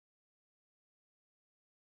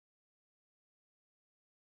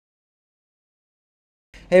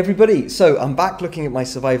Hey everybody, so I'm back looking at my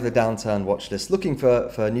Survive the Downturn watch list, looking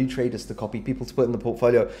for new traders to copy, people to put in the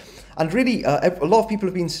portfolio. And really, a lot of people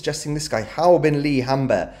have been suggesting this guy,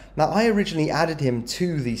 HAMBEAR. Now, I originally added him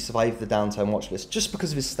to the Survive the Downturn watch list just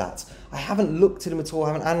because of his stats. I haven't looked at him at all,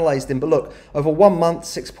 I haven't analysed him, but look, over 1 month,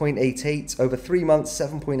 6.88, over 3 months,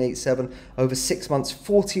 7.87, over 6 months,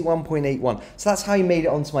 41.81. So that's how he made it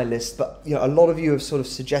onto my list. But you know, a lot of you have sort of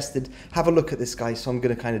suggested, have a look at this guy, so I'm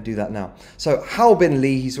going to kind of do that now. So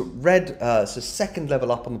HAMBEAR, he's red, so second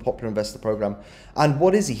level up on the Popular Investor Program. And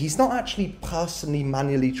what is he? He's not actually personally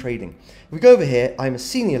manually trading. If we go over here, I'm a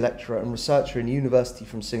senior lecturer and researcher in a university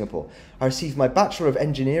from Singapore. I received my Bachelor of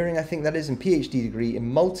Engineering, I think that is, and PhD degree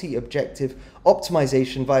in multi-objective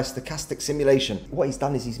optimization via stochastic simulation. What he's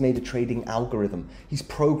done is he's made a trading algorithm. He's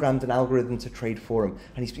programmed an algorithm to trade for him,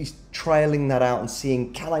 and he's trialing that out and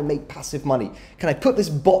seeing, can I make passive money? Can I put this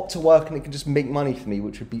bot to work and it can just make money for me,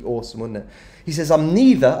 which would be awesome, wouldn't it? He says, I'm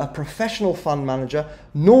neither a professional fund manager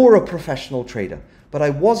nor a professional trader, but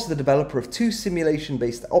I was the developer of 2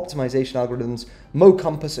 simulation-based optimization algorithms,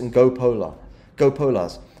 MoCompass and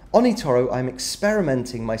GoPolars. On Etoro, I'm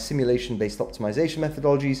experimenting my simulation-based optimization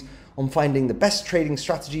methodologies on finding the best trading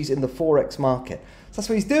strategies in the Forex market. So that's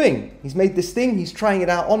what he's doing. He's made this thing, he's trying it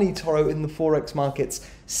out on Etoro in the Forex markets,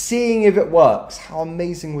 seeing if it works. How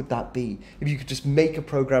amazing would that be if you could just make a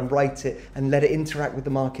program, write it, and let it interact with the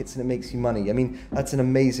markets and it makes you money? I mean, that's an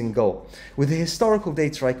amazing goal. With the historical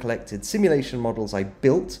data I collected, simulation models I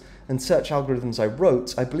built, and search algorithms I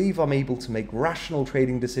wrote, I believe I'm able to make rational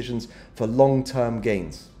trading decisions for long-term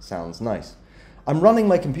gains. Sounds nice. I'm running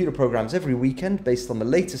my computer programs every weekend based on the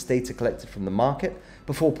latest data collected from the market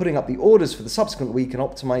before putting up the orders for the subsequent week and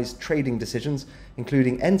optimized trading decisions,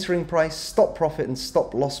 including entering price, stop profit, and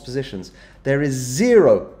stop loss positions. There is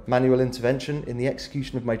 0 manual intervention in the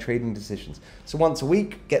execution of my trading decisions. So once a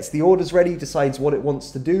week, gets the orders ready, decides what it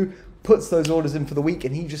wants to do, puts those orders in for the week,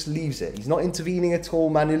 and he just leaves it. He's not intervening at all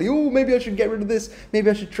manually. Oh, maybe I should get rid of this. Maybe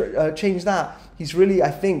I should change that. He's really, I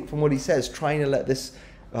think, from what he says, trying to let this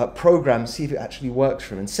program, see if it actually works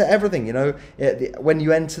for him, and set everything, you know, when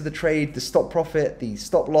you enter the trade, the stop profit, the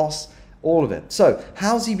stop loss, all of it. So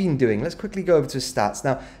how's he been doing? Let's quickly go over to his stats.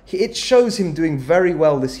 Now, it shows him doing very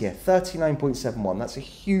well this year, 39.71. That's a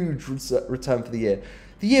huge return for the year.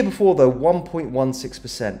 The year before, though,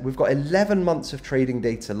 1.16%. We've got 11 months of trading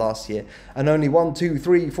data last year and only 1, 2,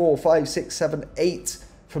 3, 4, 5, 6, 7, 8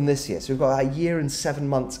 from this year. So we've got a year and 7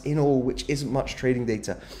 months in all, which isn't much trading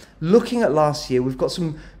data. Looking at last year, we've got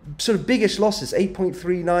some sort of biggish losses,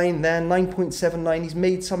 8.39 there, 9.79. He's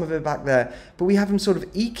made some of it back there, but we have him sort of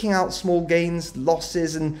eking out small gains,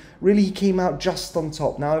 losses, and really he came out just on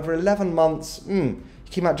top. Now, over 11 months, he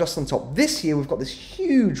came out just on top. This year, we've got this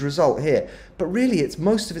huge result here, but really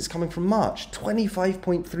most of it's coming from March,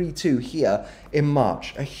 25.32 here in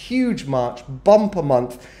March, a huge March, bumper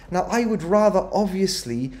month. Now, I would rather,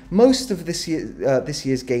 obviously, most of this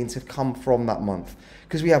year's gains have come from that month,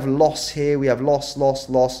 because we have loss here, we have loss,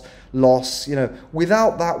 you know.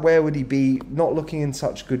 Without that, where would he be? Not looking in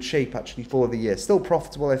such good shape, actually, for the year. Still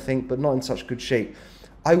profitable, I think, but not in such good shape.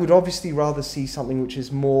 I would obviously rather see something which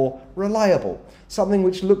is more reliable, something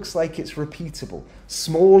which looks like it's repeatable.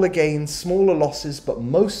 Smaller gains, smaller losses, but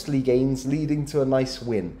mostly gains leading to a nice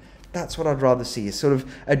win. That's what I'd rather see, is sort of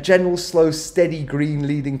a general slow, steady green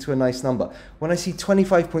leading to a nice number. When I see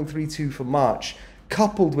 25.32 for March,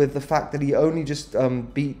 coupled with the fact that he only just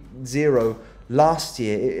beat 0 last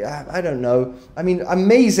year, I don't know. I mean,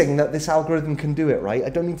 amazing that this algorithm can do it, right? I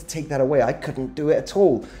don't mean to take that away. I couldn't do it at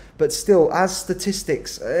all. But still, as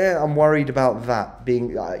statistics, I'm worried about that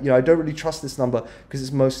being, you know, I don't really trust this number because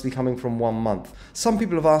it's mostly coming from 1 month. Some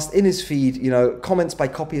people have asked in his feed, you know, comments by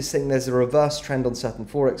copyists saying there's a reverse trend on certain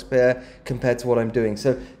Forex pair compared to what I'm doing.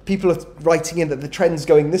 So people are writing in that the trend's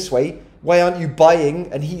going this way. Why aren't you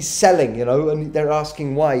buying? And he's selling, you know, and they're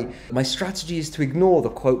asking why. My strategy is to ignore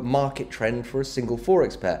the quote market trend for a single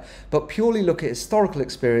Forex pair, but purely look at historical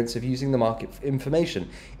experience of using the market information.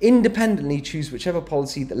 Independently choose whichever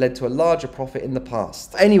policy that led to a larger profit in the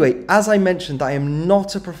past. Anyway, as I mentioned, I am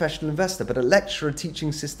not a professional investor, but a lecturer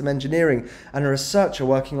teaching system engineering and a researcher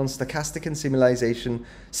working on stochastic and simulation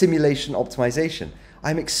optimization.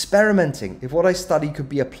 I'm experimenting if what I study could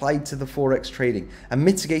be applied to the Forex trading, and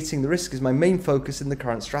mitigating the risk is my main focus in the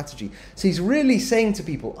current strategy. So he's really saying to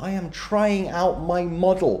people, I am trying out my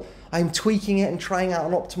model. I'm tweaking it and trying out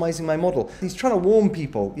and optimizing my model. He's trying to warn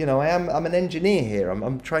people, you know, I'm an engineer here,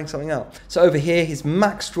 I'm trying something out. So over here, his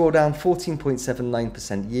max drawdown,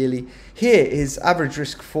 14.79% yearly. Here, his average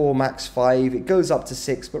risk 4, max 5, it goes up to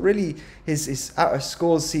 6, but really his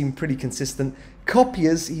scores seem pretty consistent.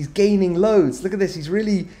 Copiers, he's gaining loads. Look at this, he's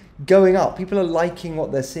really going up. People are liking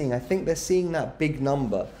what they're seeing. I think they're seeing that big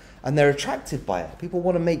number and they're attracted by it. People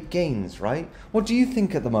want to make gains, right? What do you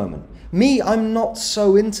think at the moment? Me, I'm not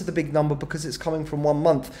so into the big number because it's coming from 1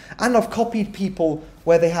 month. And I've copied people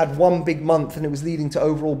where they had one big month and it was leading to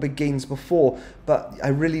overall big gains before. But I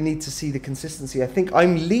really need to see the consistency. I think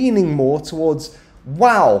I'm leaning more towards,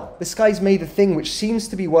 wow, this guy's made a thing which seems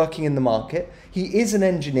to be working in the market. He is an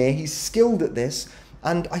engineer. He's skilled at this.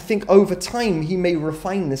 And I think over time, he may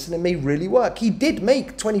refine this and it may really work. He did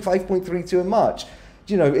make 25.32 in March.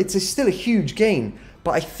 You know, it's still a huge gain,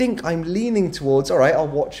 but I think I'm leaning towards, all right, I'll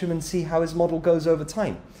watch him and see how his model goes over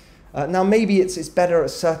time. Now, maybe it's better at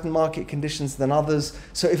certain market conditions than others.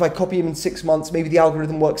 So if I copy him in 6 months, maybe the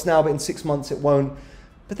algorithm works now, but in 6 months it won't.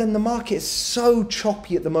 But then the market is so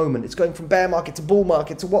choppy at the moment. It's going from bear market to bull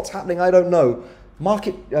market to what's happening, I don't know.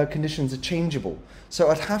 Market conditions are changeable. So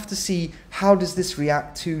I'd have to see how does this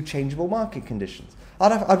react to changeable market conditions.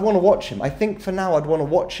 I'd want to watch him. I think for now I'd want to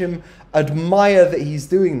watch him, admire that he's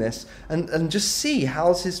doing this, and just see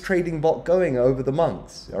how's his trading bot going over the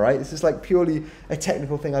months, all right? This is like purely a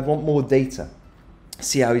technical thing. I'd want more data,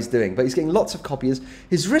 see how he's doing. But he's getting lots of copiers.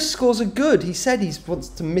 His risk scores are good. He said he wants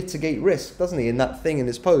to mitigate risk, doesn't he, in that thing in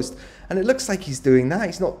his post. And it looks like he's doing that.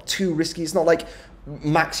 He's not too risky. It's not like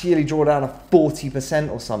max yearly drawdown of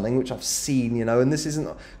 40% or something, which I've seen, you know, and this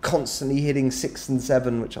isn't constantly hitting 6 and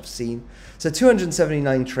 7, which I've seen. So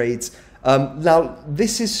 279 trades. Now,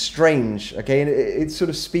 this is strange, okay, and it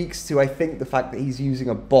sort of speaks to, I think, the fact that he's using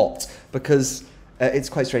a bot, because it's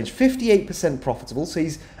quite strange. 58% profitable, so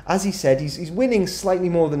he's, as he said, he's winning slightly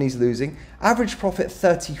more than he's losing. Average profit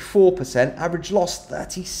 34%, average loss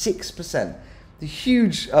 36%. The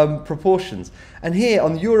huge proportions. And here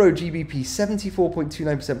on Euro GBP,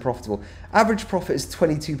 74.29% profitable. Average profit is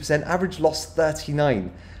 22%, average loss 39%.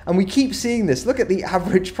 And we keep seeing this. Look at the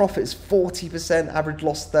average profit is 40%, average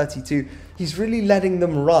loss 32%. He's really letting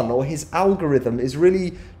them run, or his algorithm is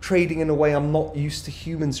really trading in a way I'm not used to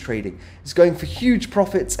humans trading. It's going for huge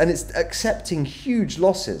profits and it's accepting huge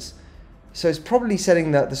losses. So it's probably setting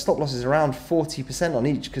the stop losses around 40% on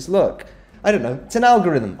each, because look, I don't know, it's an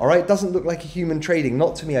algorithm, all right? It doesn't look like a human trading,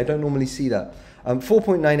 not to me, I don't normally see that.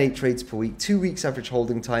 4.98 trades per week, 2 weeks average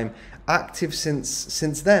holding time, active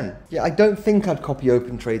since then. Yeah, I don't think I'd copy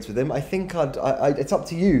open trades with him. I think it's up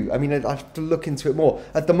to you. I mean, I'd have to look into it more.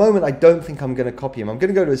 At the moment, I don't think I'm gonna copy him. I'm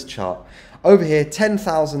gonna go to his chart. Over here,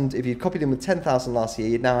 10,000, if you copied him with 10,000 last year,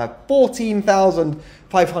 you'd now have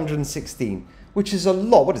 14,516. Which is a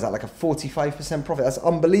lot. What is that, like a 45% profit? That's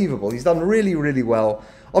unbelievable. He's done really, really well.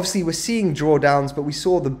 Obviously, we're seeing drawdowns, but we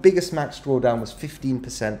saw the biggest max drawdown was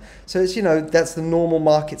 15%. So it's, you know, that's the normal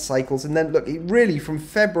market cycles. And then look, it really from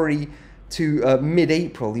February to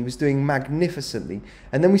mid-April, he was doing magnificently.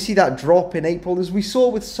 And then we see that drop in April, as we saw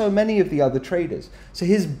with so many of the other traders. So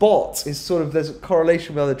his bot is sort of, there's a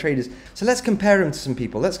correlation with other traders. So let's compare him to some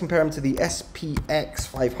people. Let's compare him to the SPX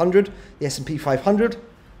 500, the S&P 500.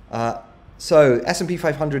 So S&P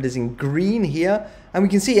 500 is in green here, and we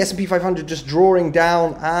can see S&P 500 just drawing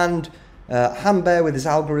down, and HAMBEAR with his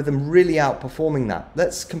algorithm really outperforming that.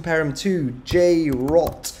 Let's compare him to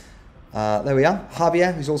J-Rot. There we are,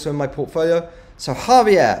 HAMBEAR, who's also in my portfolio. So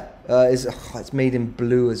HAMBEAR it's made in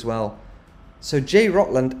blue as well. So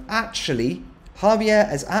J-Rotland actually,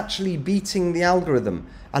 HAMBEAR is actually beating the algorithm,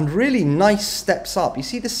 and really nice steps up. You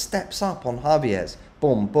see the steps up on HAMBEAR's,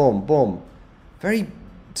 boom, boom, boom. Very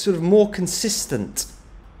sort of more consistent.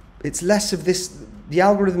 It's less of this, the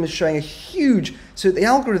algorithm is showing a huge, so the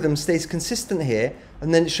algorithm stays consistent here,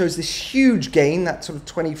 and then it shows this huge gain, that sort of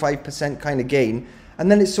 25% kind of gain, and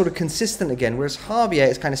then it's sort of consistent again, whereas HAMBEAR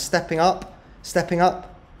is kind of stepping up, stepping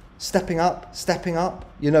up, stepping up, stepping up,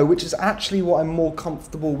 you know, which is actually what I'm more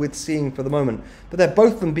comfortable with seeing for the moment. But they're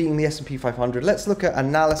both of them beating the S&P 500. Let's look at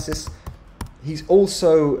analysis. He's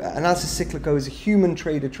also, Analysis Cyclico is a human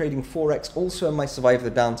trader trading Forex, also in my Survive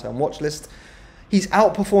the Downturn watch list. He's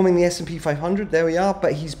outperforming the S&P 500, there we are,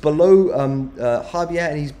 but he's below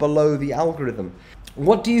HAMBEAR, and he's below the algorithm.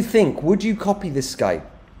 What do you think? Would you copy this guy?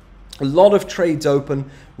 A lot of trades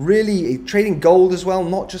open, really trading gold as well,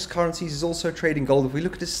 not just currencies, he's also trading gold. If we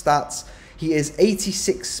look at his stats, he is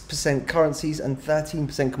 86% currencies and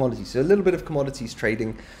 13% commodities, so a little bit of commodities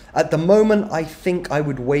trading. At the moment, I think I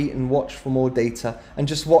would wait and watch for more data and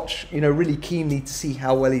just watch, you know, really keenly to see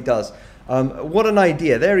how well he does. What an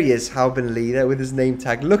idea. There he is, Haobin Lee, there with his name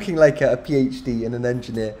tag, looking like a PhD and an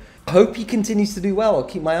engineer. I hope he continues to do well. I'll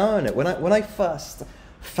keep my eye on it. When I first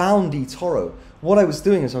found Etoro, what I was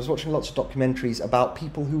doing is I was watching lots of documentaries about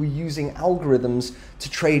people who were using algorithms to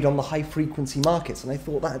trade on the high frequency markets. And I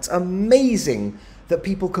thought, that's amazing that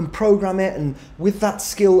people can program it and with that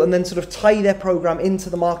skill and then sort of tie their program into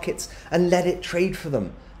the markets and let it trade for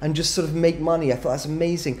them and just sort of make money. I thought that's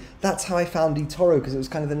amazing. That's how I found Etoro, because it was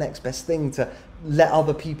kind of the next best thing to let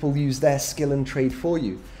other people use their skill and trade for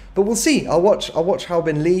you. But we'll see. I'll watch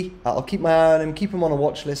Haobin Lee. I'll keep my eye on him, keep him on a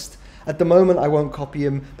watch list. At the moment, I won't copy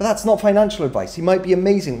him, but that's not financial advice. He might be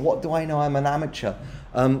amazing. What do I know? I'm an amateur.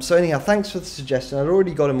 So anyhow, thanks for the suggestion. I'd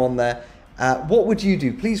already got him on there. What would you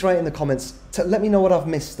do? Please write in the comments. Let me know what I've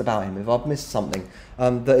missed about him, if I've missed something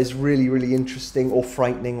that is really, really interesting or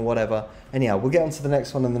frightening or whatever. Anyhow, we'll get on to the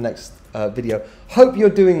next one in the next video. Hope you're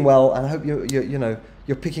doing well, and I hope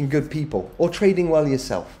you're picking good people or trading well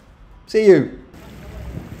yourself. See you.